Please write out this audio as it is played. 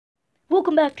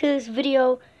Welcome back to this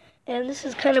video, and this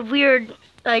is kind of weird.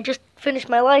 I just finished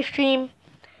my live stream,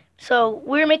 so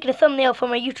we're making a thumbnail for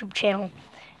my YouTube channel.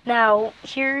 Now,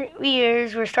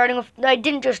 we're starting with, I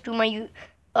didn't just do my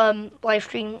live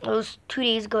stream, it was 2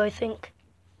 days ago, I think.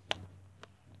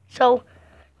 So,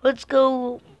 let's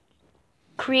go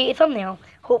create a thumbnail.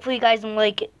 Hopefully you guys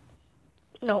like it.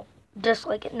 No,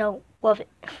 dislike it. No, love it.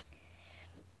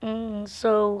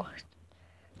 So,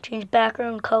 change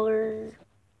background color.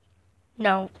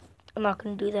 No, I'm not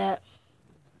going to do that.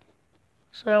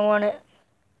 So I want it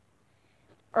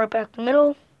right back in the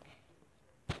middle.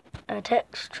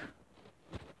 Text.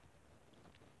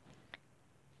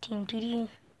 Team TD.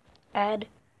 Add.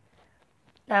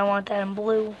 Now I want that in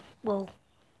blue. Well,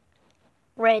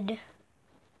 red.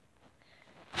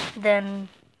 Then,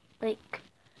 like,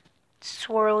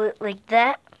 swirl it like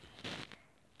that.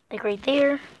 Like right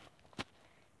there.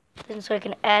 Then so I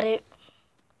can add it.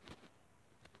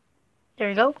 There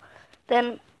we go.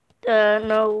 Then,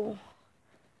 no.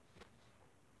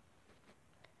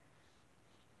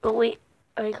 Oh, wait.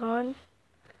 Icon?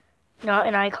 Not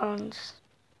in icons.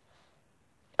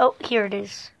 Oh, here it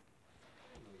is.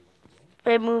 If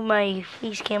I move my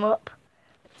face cam up,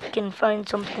 I can find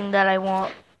something that I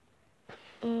want.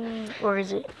 Where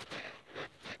is it?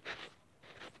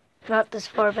 Not this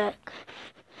far back.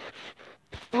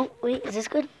 Oh, wait. Is this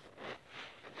good?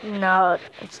 No,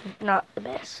 it's not the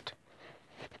best.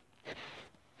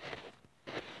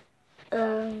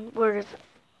 Where is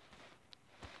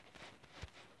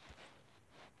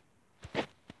it?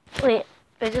 Wait,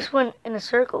 I just went in a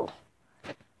circle.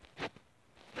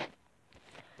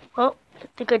 Well, I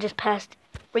think I just passed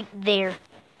right there.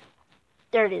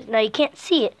 There it is. Now you can't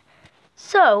see it.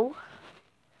 So,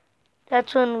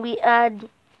 that's when we add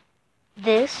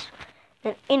this,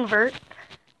 then invert.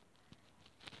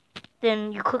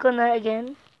 Then you click on that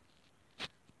again.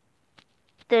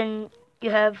 Then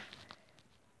you have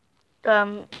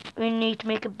we need to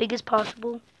make it big as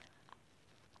possible.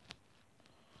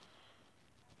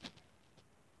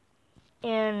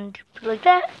 And put it like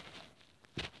that.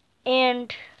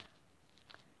 And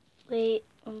wait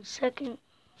 1 second.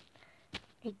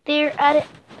 Right there, add it.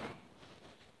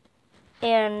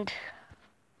 And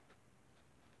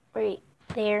right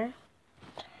there. And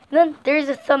then there's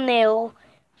a thumbnail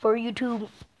for YouTube.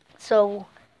 So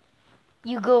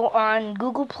you go on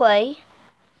Google Play,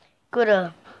 go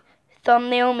to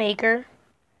thumbnail maker.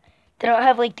 They don't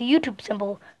have like the YouTube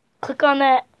symbol. Click on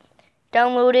that,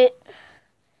 download it,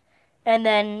 and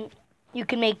then you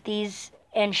can make these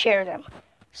and share them.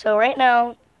 So right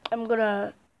now I'm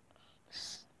gonna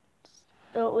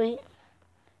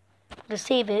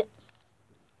save it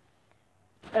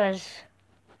as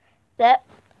that.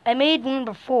 I made one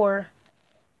before,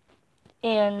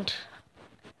 and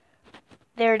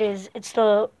there it is. It's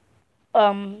the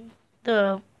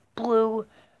blue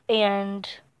and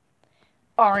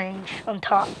orange on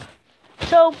top.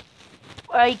 So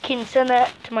I can send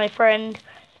that to my friend.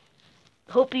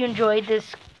 Hope you enjoyed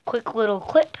this quick little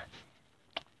clip.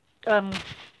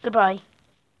 Goodbye.